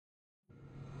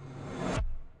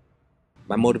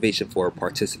My motivation for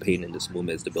participating in this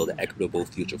movement is to build an equitable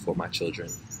future for my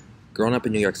children. Growing up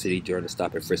in New York City during the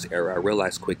stop and frisk era, I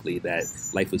realized quickly that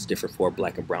life was different for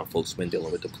black and brown folks when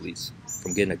dealing with the police.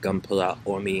 From getting a gun pulled out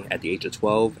on me at the age of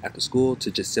 12 after school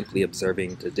to just simply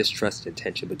observing the distrust and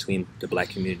tension between the black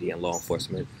community and law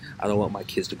enforcement, I don't want my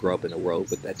kids to grow up in a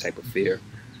world with that type of fear.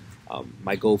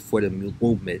 My goal for the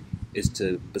movement is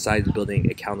to, besides building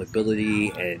accountability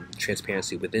and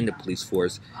transparency within the police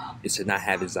force, is to not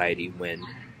have anxiety when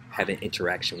having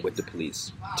interaction with the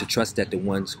police, to trust that the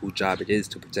ones whose job it is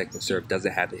to protect and serve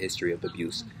doesn't have a history of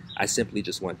abuse. I simply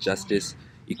just want justice,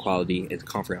 equality, and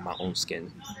comfort in my own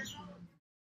skin.